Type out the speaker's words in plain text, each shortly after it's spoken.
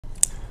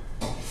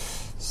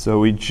So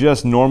we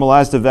just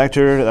normalized a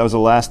vector. That was the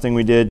last thing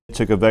we did.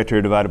 Took a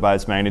vector divided by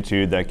its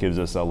magnitude. That gives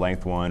us a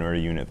length 1 or a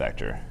unit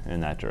vector in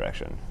that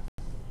direction.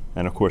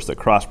 And of course the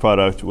cross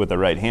product with the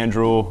right hand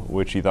rule,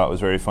 which he thought was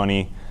very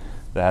funny.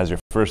 That has your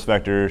first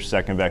vector,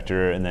 second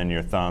vector, and then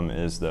your thumb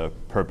is the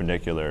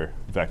perpendicular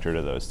vector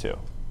to those two.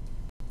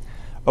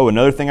 Oh,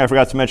 another thing I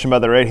forgot to mention about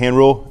the right hand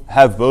rule,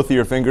 have both of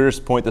your fingers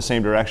point the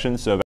same direction,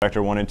 so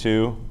vector 1 and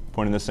 2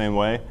 pointing the same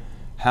way.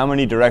 How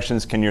many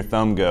directions can your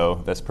thumb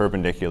go that's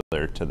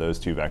perpendicular to those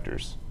two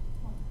vectors?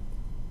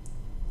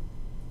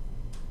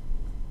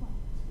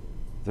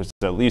 There's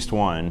at least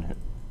one.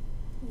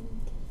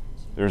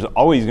 There's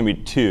always going to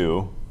be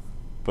two,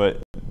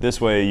 but this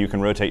way you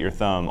can rotate your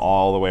thumb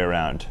all the way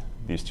around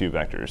these two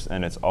vectors,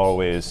 and it's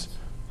always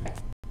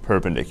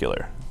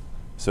perpendicular.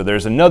 So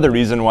there's another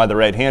reason why the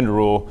right hand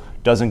rule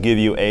doesn't give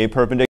you a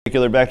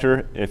perpendicular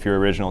vector if your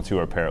original two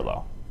are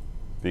parallel,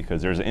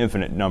 because there's an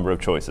infinite number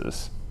of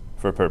choices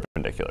for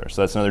perpendicular.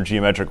 So that's another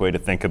geometric way to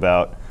think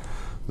about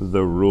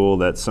the rule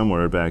that's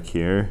somewhere back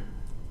here.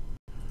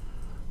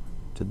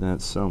 Did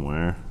that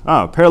somewhere.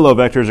 Oh, parallel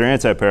vectors are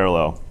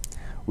anti-parallel.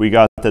 We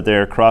got that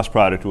their cross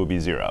product will be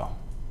 0.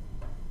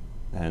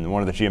 And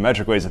one of the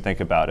geometric ways to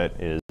think about it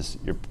is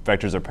your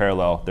vectors are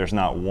parallel. There's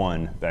not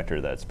one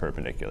vector that's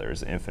perpendicular.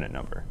 There's an infinite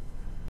number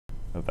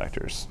of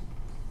vectors.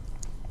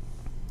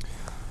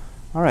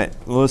 All right,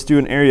 well, let's do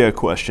an area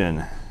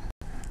question.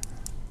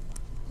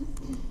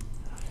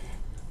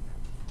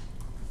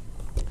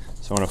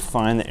 So I want to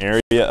find the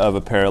area of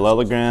a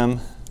parallelogram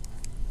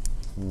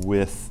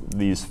with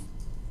these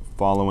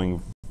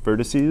following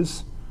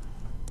vertices.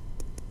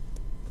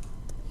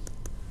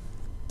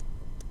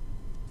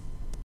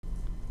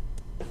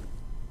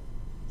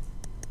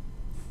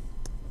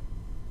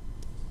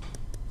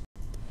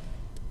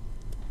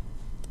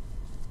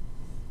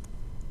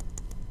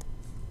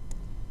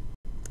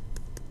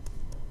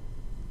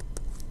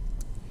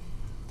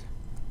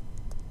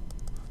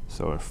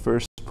 So our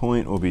first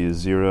point will be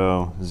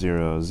 0,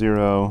 0,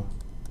 0.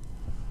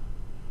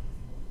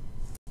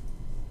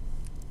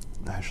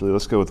 Actually,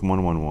 let's go with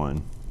 1, 1,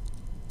 1.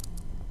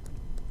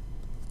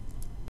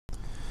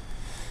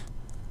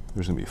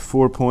 There's going to be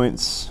 4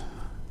 points.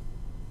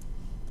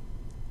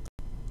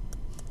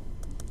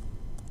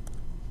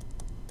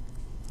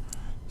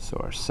 So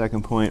our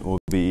second point will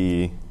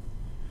be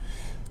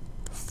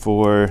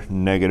 4,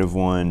 negative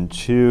 1,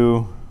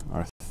 2.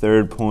 Our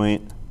third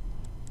point,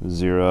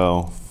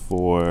 0,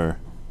 4,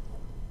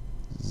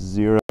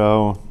 0.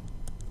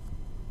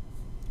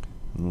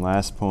 And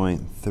last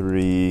point,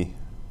 3,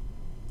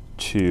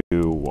 2,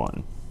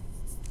 1.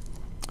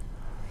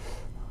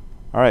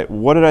 All right,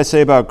 what did I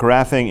say about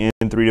graphing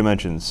in 3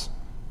 dimensions?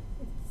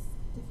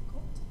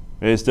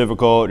 It is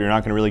difficult. You're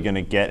not really going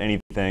to get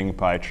anything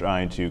by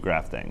trying to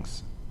graph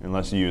things.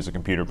 Unless you use a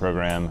computer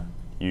program,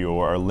 you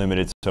are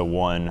limited to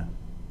one,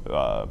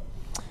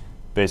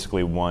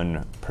 basically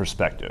one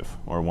perspective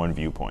or one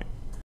viewpoint.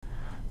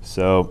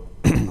 So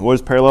what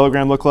does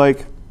parallelogram look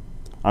like?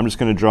 I'm just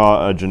going to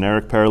draw a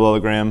generic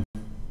parallelogram,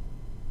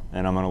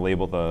 and I'm going to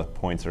label the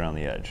points around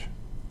the edge.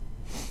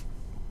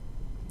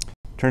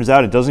 Turns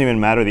out it doesn't even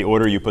matter the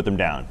order you put them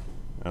down,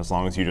 as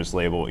long as you just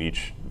label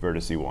each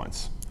vertice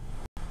once.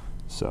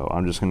 So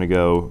I'm just going to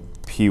go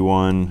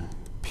P1,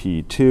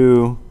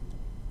 P2,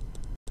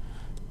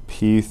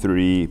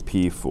 P3,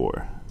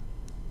 P4.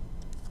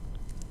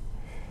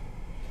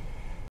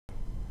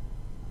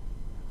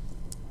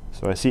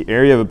 So I see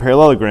area of a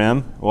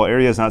parallelogram. Well,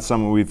 area is not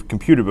something we've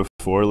computed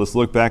before. Let's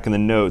look back in the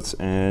notes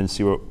and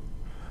see what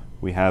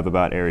we have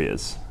about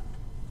areas.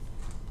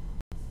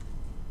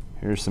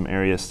 Here's some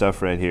area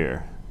stuff right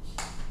here.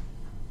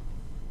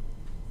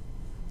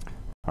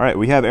 All right,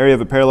 we have area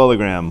of a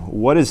parallelogram.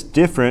 What is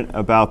different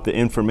about the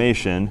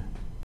information?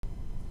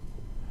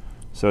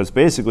 So it's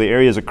basically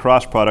area is a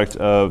cross product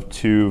of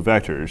two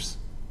vectors.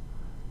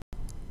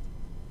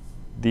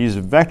 These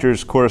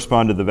vectors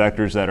correspond to the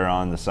vectors that are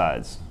on the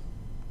sides.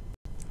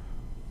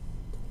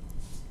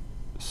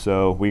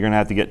 So we're going to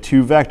have to get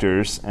two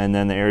vectors, and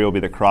then the area will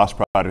be the cross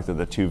product of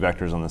the two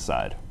vectors on the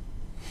side.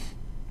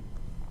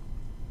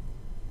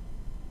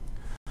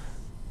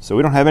 So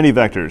we don't have any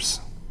vectors.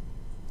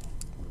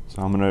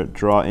 So I'm going to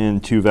draw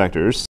in two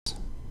vectors.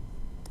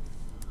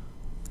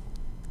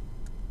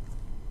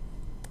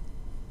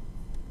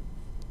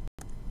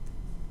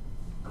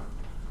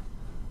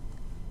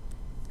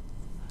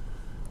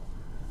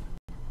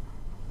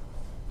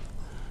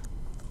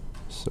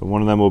 So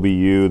one of them will be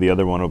u, the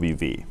other one will be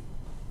v.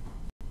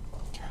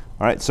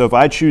 All right, so if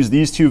I choose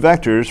these two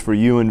vectors for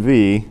u and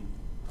v,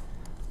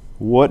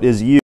 what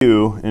is u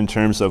in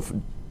terms of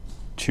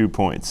 2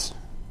 points?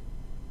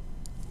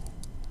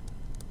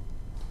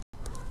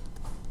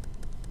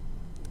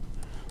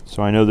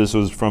 So I know this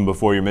was from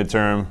before your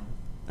midterm,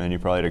 and you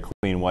probably had a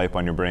clean wipe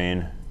on your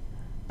brain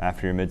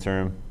after your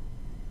midterm.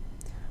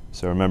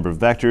 So remember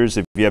vectors,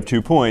 if you have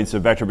 2 points, a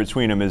vector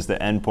between them is the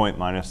end point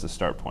minus the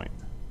start point.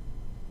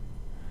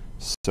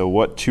 So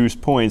what 2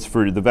 points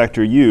for the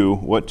vector u,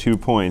 what 2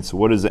 points,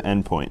 what is the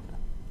end point?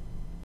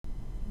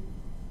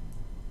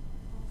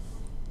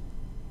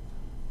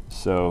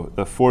 So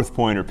the fourth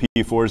point, or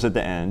P4, is at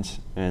the end,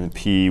 and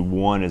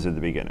P1 is at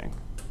the beginning.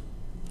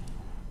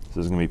 So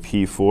this is going to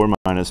be P4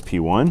 minus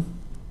P1.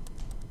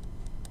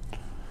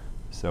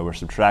 So we're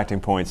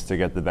subtracting points to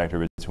get the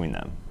vector between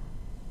them.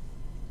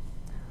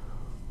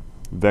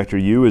 Vector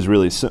U is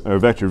really, or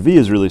vector V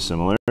is really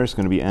similar. It's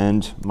going to be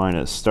end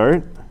minus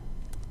start.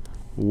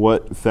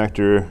 What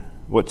two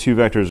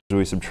vectors are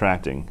we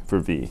subtracting for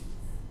V?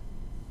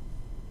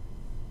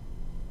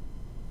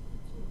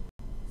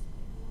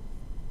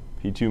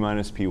 P2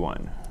 minus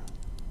P1.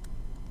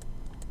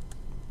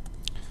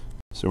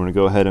 So we're going to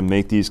go ahead and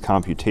make these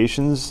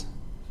computations.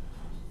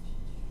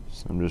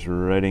 So I'm just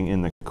writing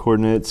in the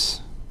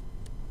coordinates.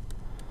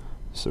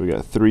 So we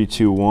got 3,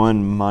 2,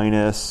 1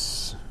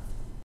 minus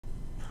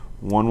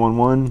 1, 1,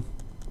 1.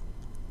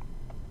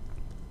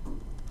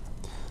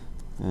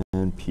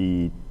 And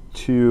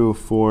P2,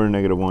 4,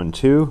 negative 1,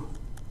 2.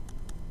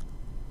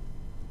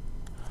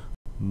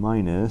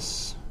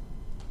 Minus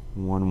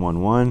 1,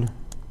 1, 1.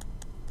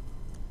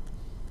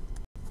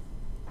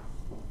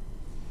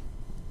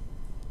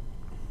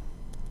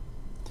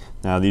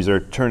 Now these are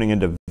turning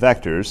into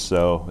vectors,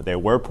 so they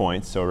were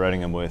points, so we're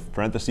writing them with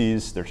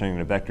parentheses. They're turning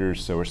into vectors,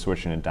 so we're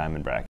switching to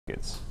diamond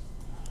brackets.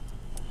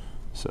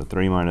 So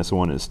 3 minus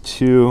 1 is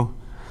 2.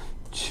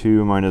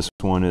 2 minus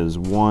 1 is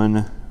 1.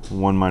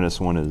 1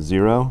 minus 1 is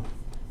 0.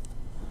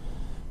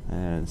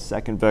 And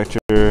second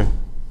vector,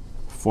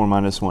 4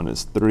 minus 1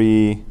 is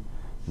 3.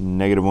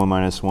 Negative 1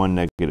 minus 1,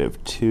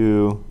 negative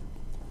 2.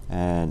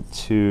 And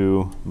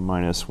 2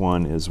 minus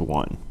 1 is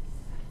 1.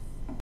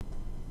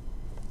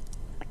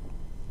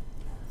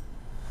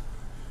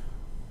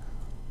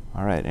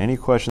 All right, any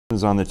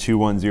questions on the 2,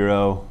 1,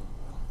 0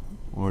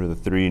 or the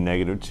 3,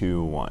 negative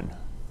 2, 1?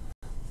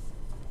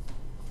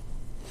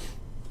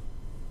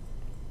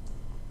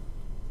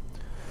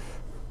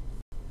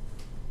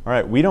 All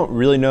right, we don't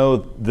really know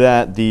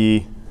that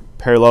the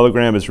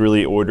parallelogram is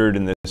really ordered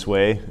in this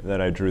way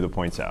that I drew the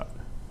points out.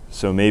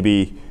 So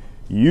maybe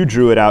you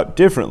drew it out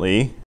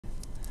differently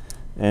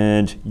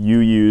and you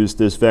used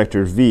this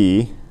vector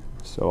V.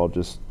 So I'll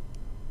just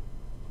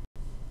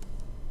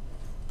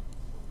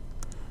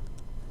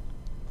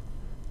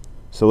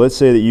So let's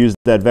say that you used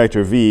that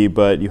vector V,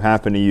 but you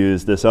happen to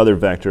use this other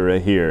vector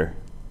right here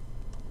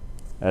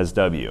as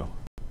W,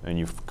 and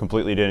you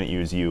completely didn't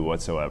use U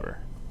whatsoever.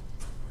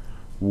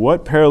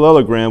 What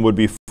parallelogram would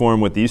be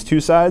formed with these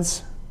two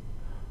sides?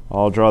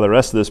 I'll draw the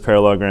rest of this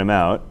parallelogram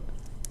out.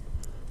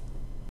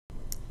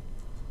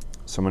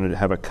 So I'm going to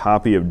have a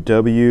copy of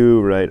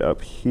W right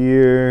up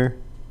here,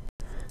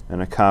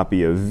 and a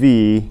copy of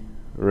V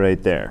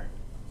right there.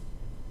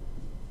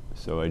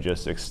 So I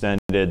just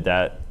extended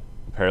that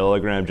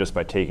parallelogram just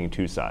by taking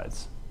two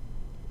sides.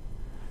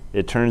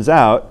 It turns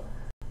out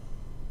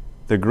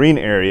the green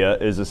area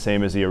is the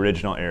same as the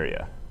original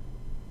area.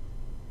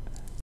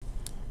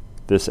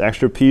 This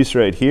extra piece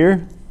right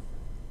here,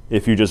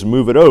 if you just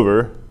move it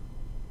over,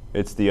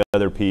 it's the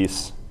other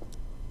piece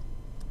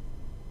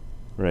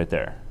right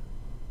there.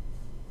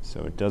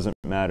 So it doesn't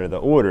matter the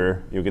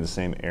order, you'll get the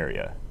same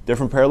area.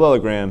 Different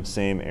parallelogram,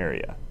 same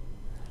area.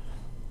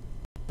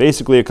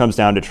 Basically, it comes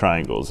down to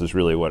triangles is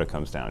really what it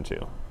comes down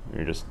to.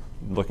 You're just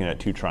looking at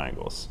two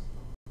triangles.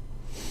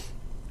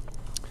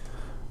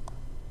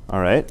 All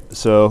right,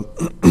 so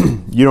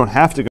you don't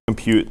have to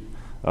compute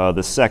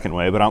the second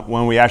way, but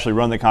when we actually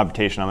run the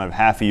computation, I'm going to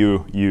have half of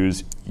you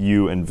use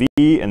U and V,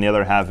 and the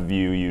other half of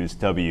you use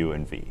W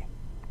and V.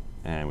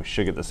 And we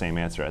should get the same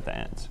answer at the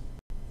end.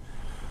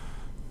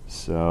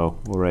 So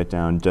we'll write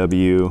down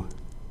W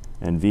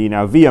and V.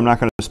 Now V, I'm not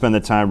going to spend the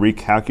time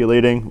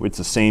recalculating. It's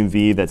the same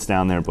V that's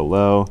down there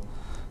below.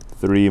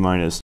 3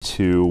 minus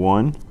 2,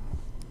 1.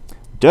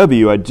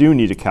 W, I do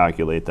need to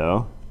calculate,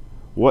 though.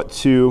 What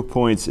 2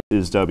 points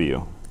is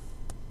W?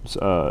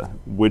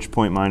 Which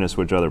point minus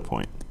which other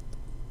point?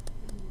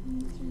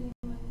 P3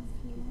 minus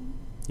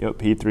P1. Yep,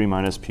 P3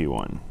 minus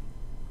P1.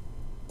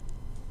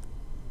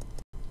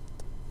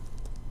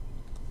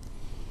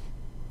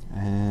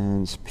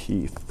 And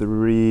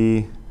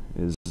P3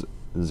 is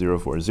 0,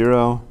 4,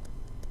 0.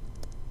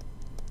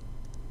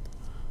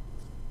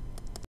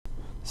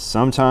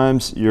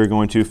 Sometimes you're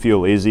going to feel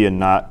lazy and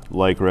not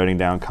like writing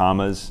down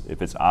commas.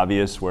 If it's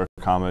obvious where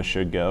commas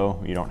should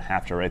go, you don't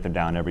have to write them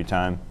down every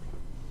time.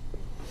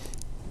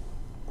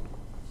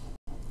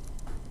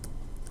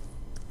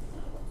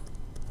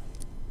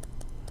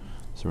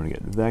 So we're going to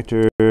get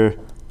vector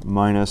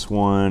minus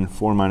 1,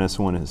 4 minus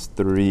 1 is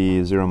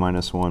 3, 0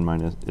 minus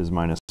 1 is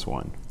minus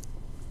 1.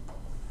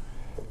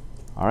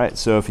 All right,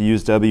 so if you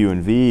use W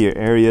and V, your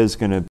area is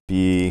going to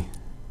be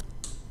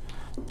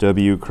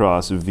W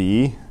cross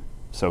V.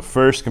 So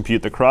first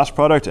compute the cross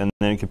product and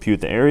then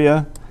compute the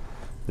area.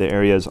 The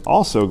area is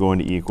also going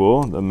to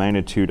equal the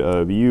magnitude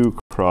of U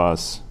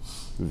cross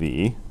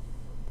V.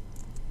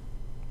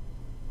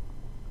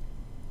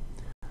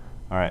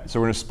 All right, so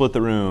we're going to split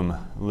the room.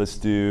 Let's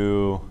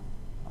do,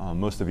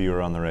 most of you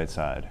are on the right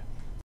side.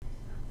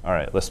 All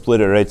right, let's split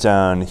it right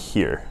down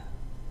here.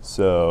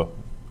 So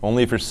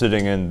only if you're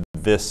sitting in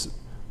this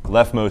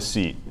leftmost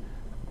seat,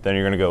 then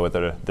you're going to go with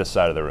this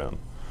side of the room.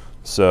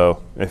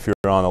 So if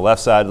you're on the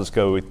left side, let's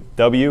go with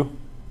W.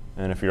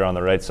 And if you're on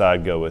the right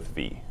side, go with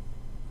V.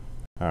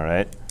 All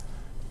right.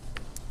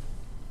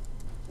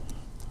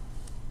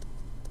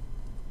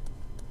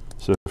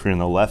 So if you're in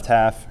the left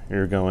half,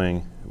 you're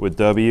going with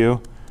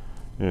W.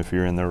 If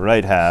you're in the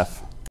right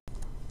half,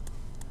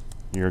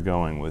 you're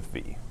going with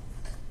V.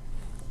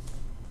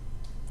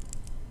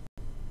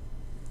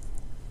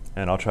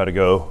 And I'll try to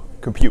go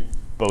compute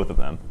both of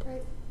them.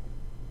 Right.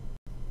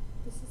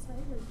 This is right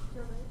or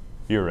you're right?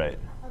 You're right.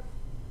 Okay.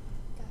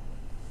 Got it.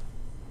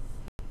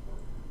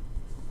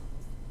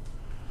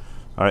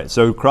 All right,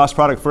 so cross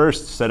product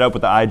first, set up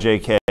with the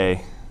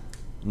IJK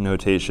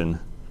notation.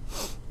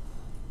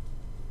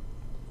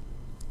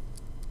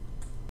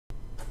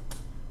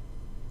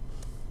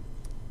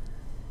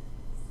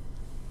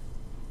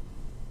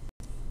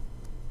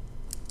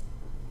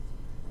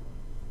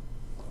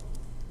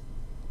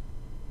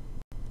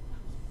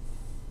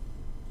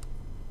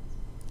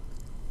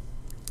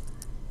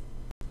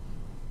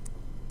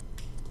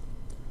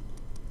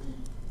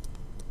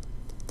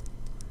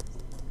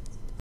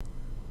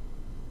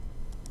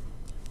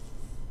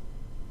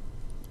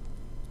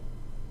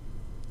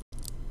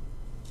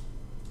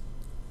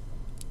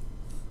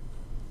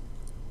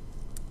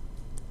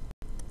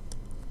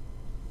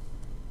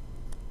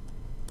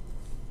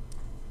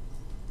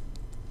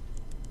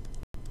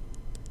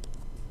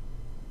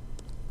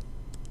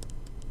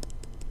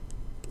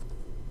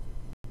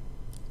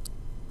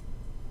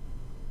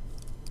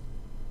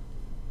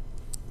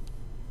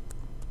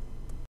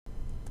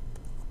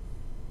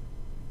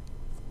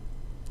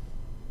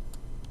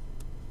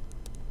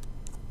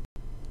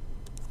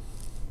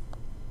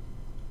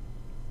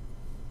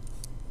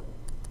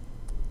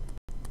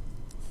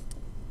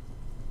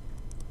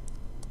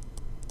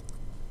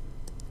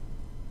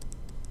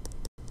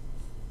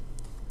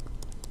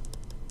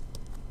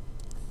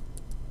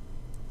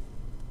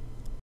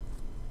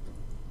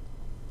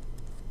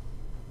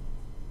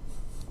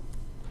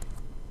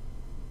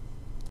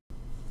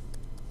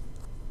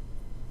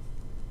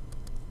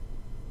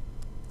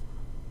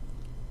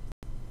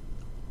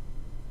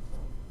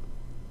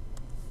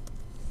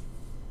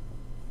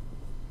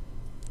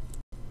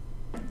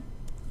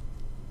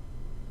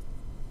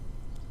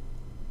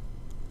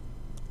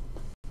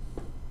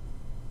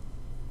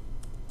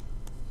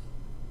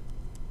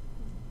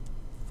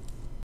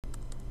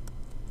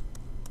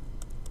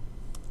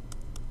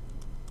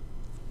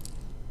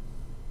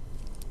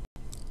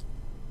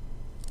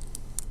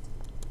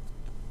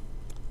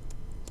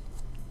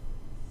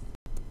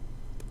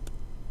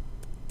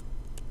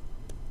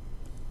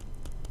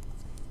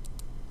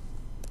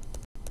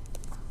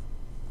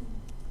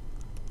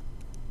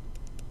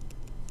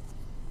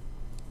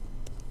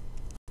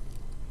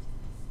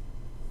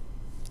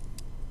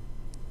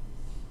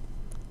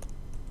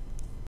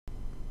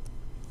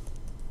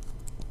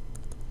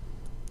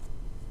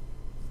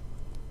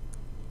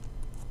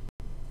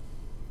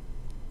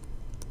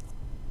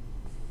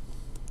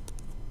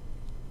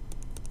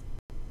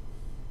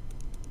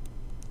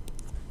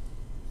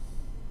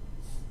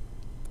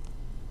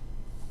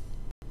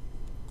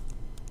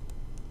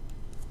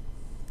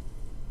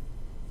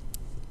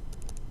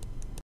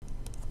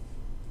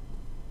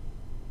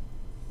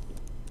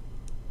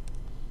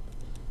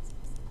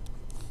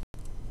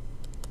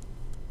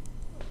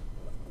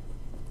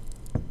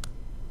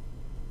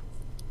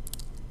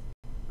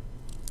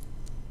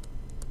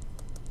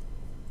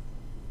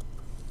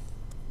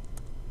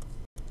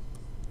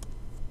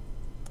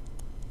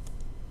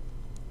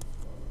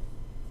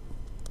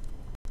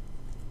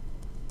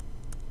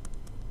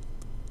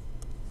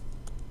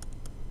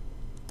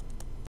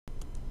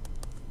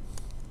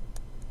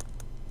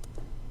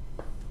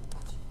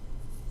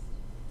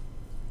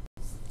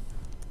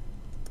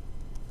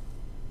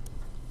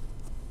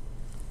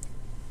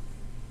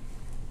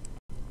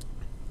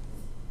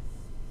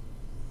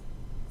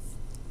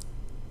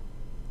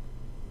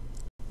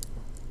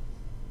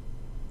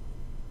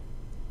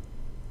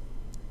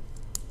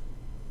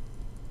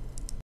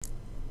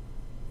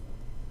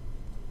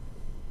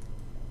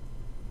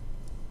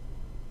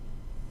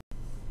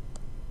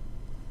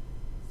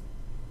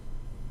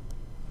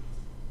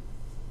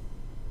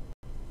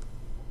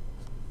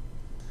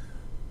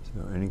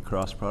 So any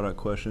cross product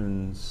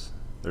questions?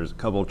 There's a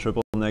couple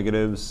triple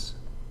negatives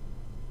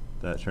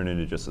that turn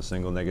into just a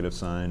single negative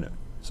sign.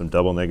 Some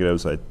double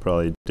negatives I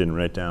probably didn't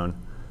write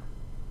down,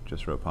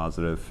 just wrote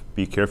positive.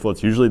 Be careful,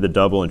 it's usually the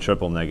double and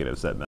triple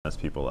negatives that mess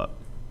people up.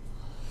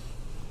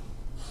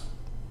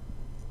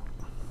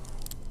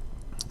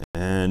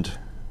 And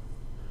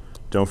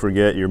don't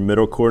forget your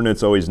middle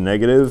coordinate's always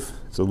negative.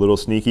 It's a little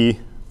sneaky,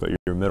 but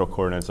your middle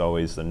coordinate's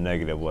always the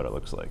negative what it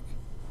looks like.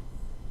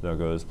 So it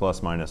goes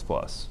plus, minus,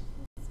 plus.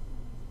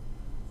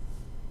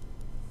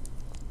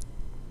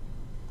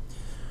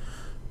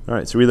 All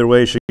right, so either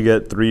way, you should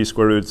get 3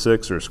 square root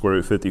 6 or square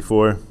root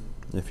 54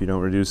 if you don't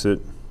reduce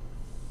it.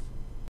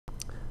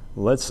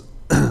 Let's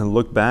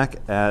look back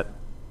at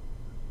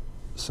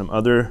some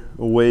other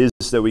ways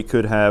that we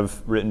could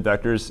have written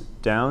vectors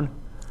down.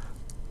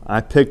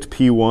 I picked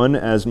P1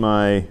 as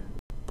my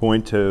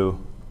point to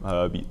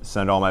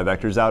send all my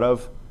vectors out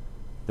of.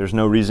 There's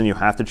no reason you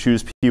have to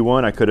choose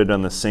P1. I could have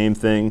done the same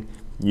thing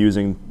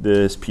using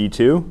this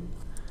P2.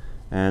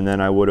 And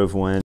then I would have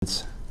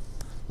went,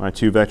 my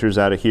two vectors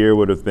out of here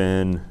would have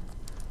been,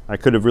 I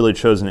could have really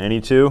chosen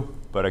any two,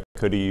 but I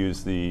could have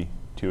used the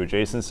two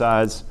adjacent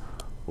sides,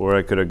 or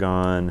I could have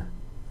gone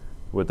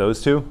with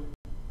those two.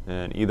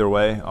 And either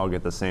way, I'll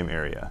get the same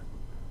area.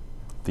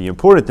 The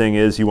important thing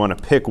is you want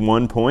to pick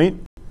one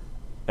point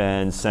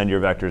and send your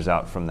vectors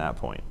out from that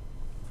point.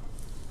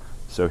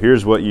 So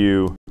here's what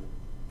you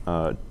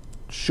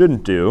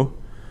shouldn't do.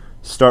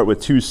 Start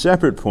with two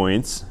separate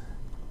points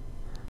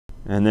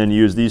and then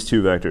use these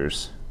two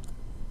vectors.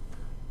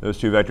 Those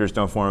two vectors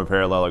don't form a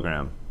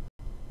parallelogram.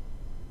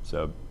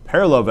 So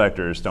parallel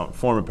vectors don't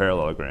form a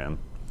parallelogram.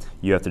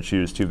 You have to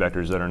choose two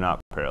vectors that are not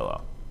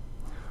parallel.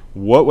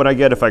 What would I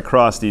get if I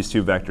cross these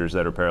two vectors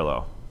that are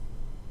parallel?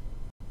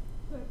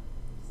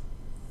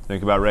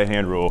 Think about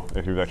right-hand rule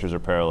if your vectors are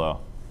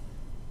parallel.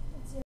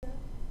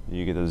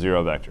 You get the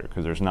zero vector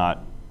because there's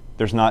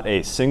not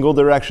a single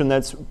direction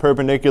that's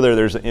perpendicular,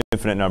 there's an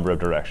infinite number of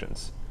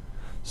directions.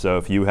 So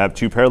if you have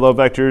two parallel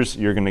vectors,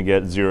 you're going to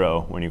get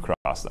 0 when you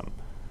cross them.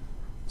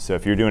 So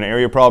if you're doing an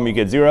area problem, you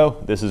get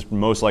 0. This is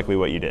most likely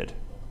what you did.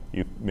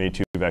 You made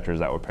two vectors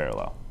that were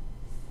parallel.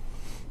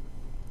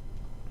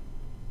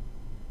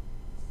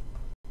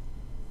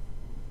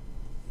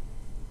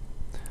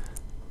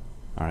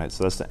 All right,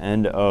 so that's the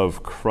end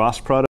of cross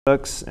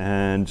products.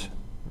 And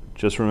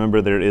just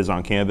remember there is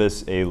on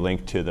Canvas a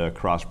link to the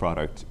cross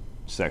product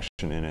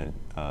section in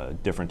a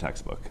different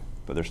textbook.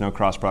 But there's no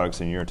cross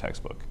products in your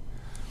textbook.